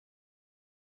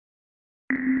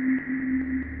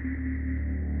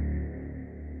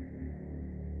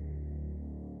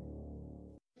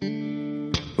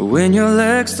When your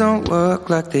legs don't work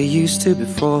like they used to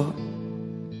before,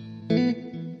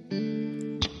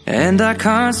 and I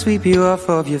can't sweep you off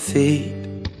of your feet,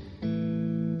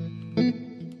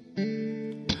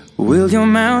 will your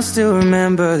mouth still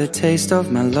remember the taste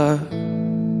of my love?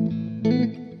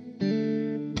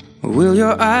 Will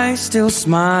your eyes still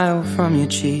smile from your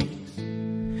cheeks?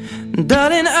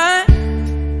 Darling, I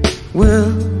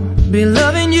will be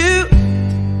loving you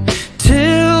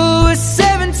till we're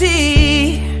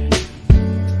 70.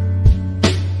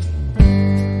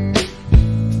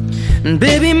 And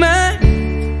baby, my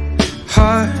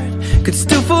heart could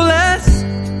still fall as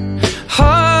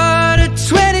hard at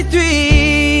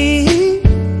 23.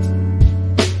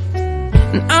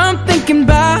 And I'm thinking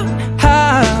about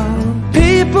how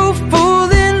people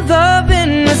fall in love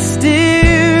in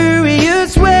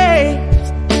mysterious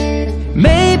ways.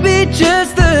 Maybe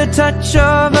just the touch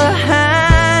of a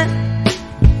hand.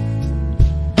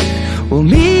 Well,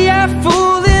 me, I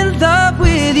fall in love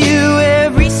with you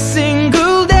every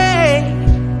single day.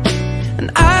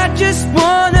 I just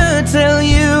wanna tell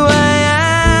you I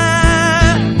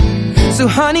am. So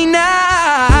honey,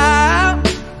 now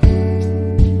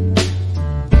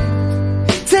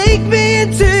take me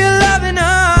into your loving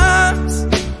arms.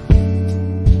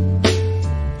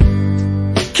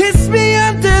 Kiss me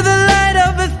under the light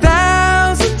of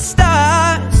 1,000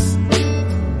 stars.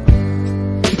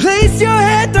 Place your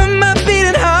head on my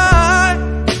beating heart.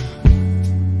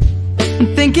 I'm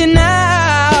thinking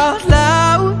out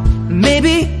loud,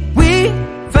 maybe we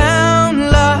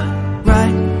found love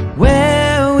right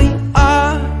where we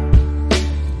are.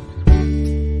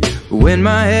 When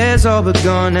my hair's all but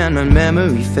gone and my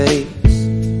memory fades,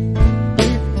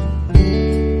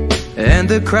 and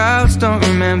the crowds don't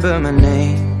remember my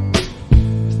name,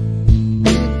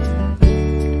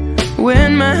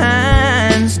 when my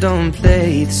hands don't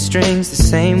play the strings the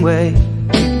same way,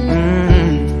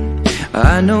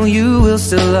 I know you will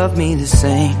still love me the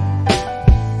same.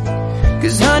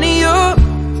 'Cause honey, your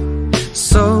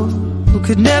soul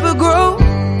could never grow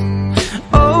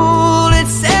old,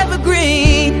 it's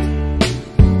evergreen.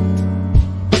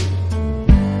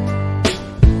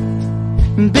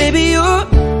 And baby, your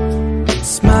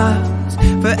smile's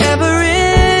forever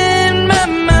in my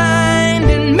mind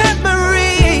and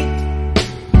memory.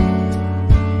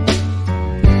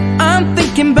 I'm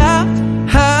thinking about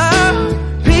how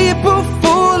people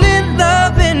fall in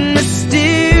love in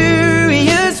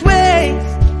mysterious ways.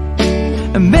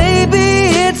 And maybe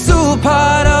it's all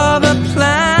part of a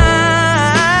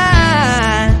plan.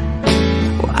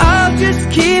 Well, I'll just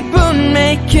keep on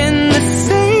making the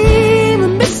same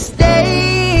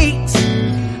mistakes,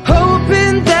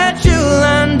 hoping that you'll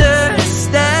understand.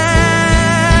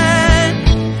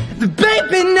 But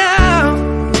baby, now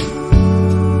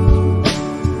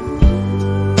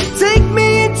take me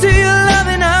into your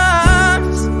loving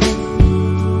arms.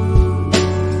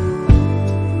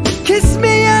 Kiss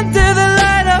me under